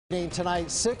Tonight,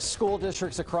 6 school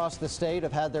districts across the state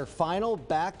have had their final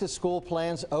back-to-school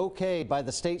plans okayed by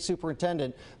the state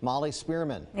superintendent, Molly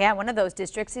Spearman. Yeah, one of those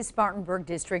districts is Spartanburg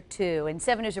District 2. And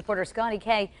 7 News reporter Scotty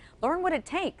Kay learned what it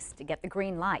takes to get the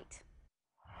green light.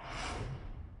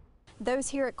 Those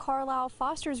here at Carlisle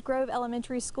Foster's Grove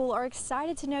Elementary School are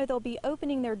excited to know they'll be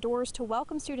opening their doors to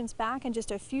welcome students back in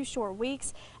just a few short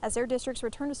weeks, as their district's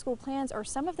return to school plans are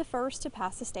some of the first to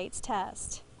pass the state's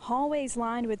test. Hallways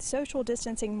lined with social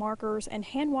distancing markers and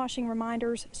hand washing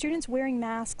reminders, students wearing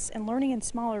masks and learning in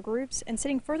smaller groups and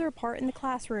sitting further apart in the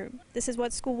classroom. This is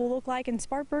what school will look like in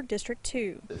Spartanburg District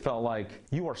 2. It felt like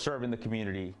you are serving the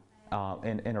community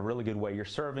in a really good way. You're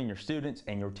serving your students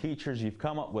and your teachers. You've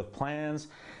come up with plans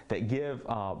that give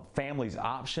families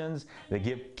options, that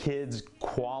give kids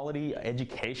quality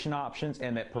education options,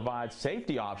 and that provide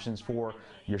safety options for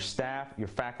your staff, your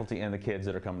faculty, and the kids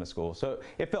that are coming to school. So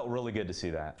it felt really good to see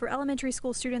that. For elementary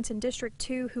school students in District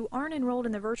 2 who aren't enrolled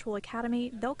in the virtual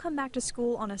academy, they'll come back to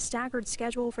school on a staggered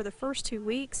schedule for the first 2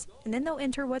 weeks, and then they'll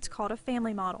enter what's called a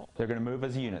family model. They're going to move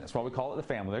as a unit. That's why we call it the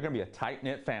family. They're going to be a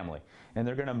tight-knit family, and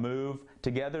they're going to move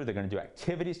together. They're going to do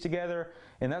activities together,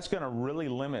 and that's going to really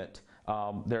limit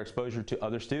their exposure to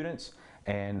other students,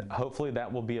 and hopefully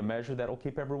that will be a measure that will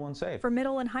keep everyone safe. For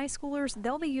middle and high schoolers,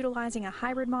 they'll be utilizing a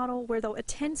hybrid model where they'll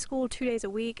attend school 2 days a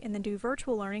week and then do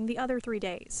virtual learning the other 3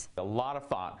 days. A lot of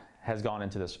thought has gone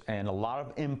into this, and a lot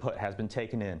of input has been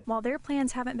taken in. While their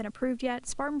plans haven't been approved yet,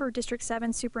 Spartanburg District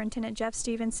 7 Superintendent Jeff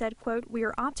Stevens said, quote, "We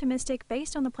are optimistic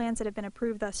based on the plans that have been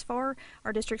approved thus far.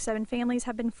 Our District 7 families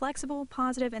have been flexible,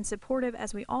 positive, and supportive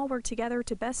as we all work together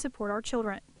to best support our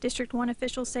children." District 1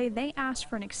 officials say they asked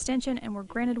for an extension and were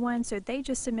granted one, so they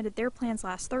just submitted their plans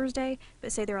last Thursday,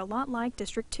 but say they're a lot like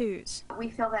District 2's.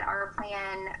 We feel that our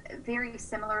plan very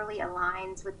similarly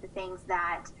aligns with the things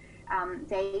that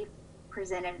they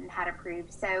presented and had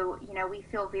approved. So, we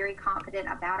feel very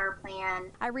confident about our plan.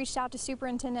 I reached out to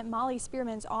Superintendent Molly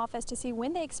Spearman's office to see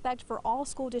when they expect for all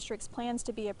school districts' plans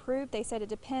to be approved. They said it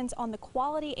depends on the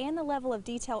quality and the level of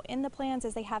detail in the plans,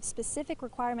 as they have specific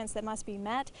requirements that must be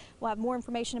met. We'll have more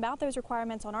information about those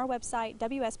requirements on our website,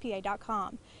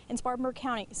 WSPA.com. In Spartanburg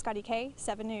County, Scotty Kay,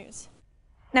 7 News.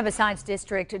 Now, besides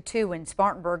District 2 in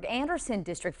Spartanburg, Anderson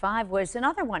District 5 was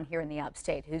another one here in the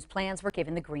Upstate whose plans were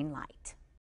given the green light.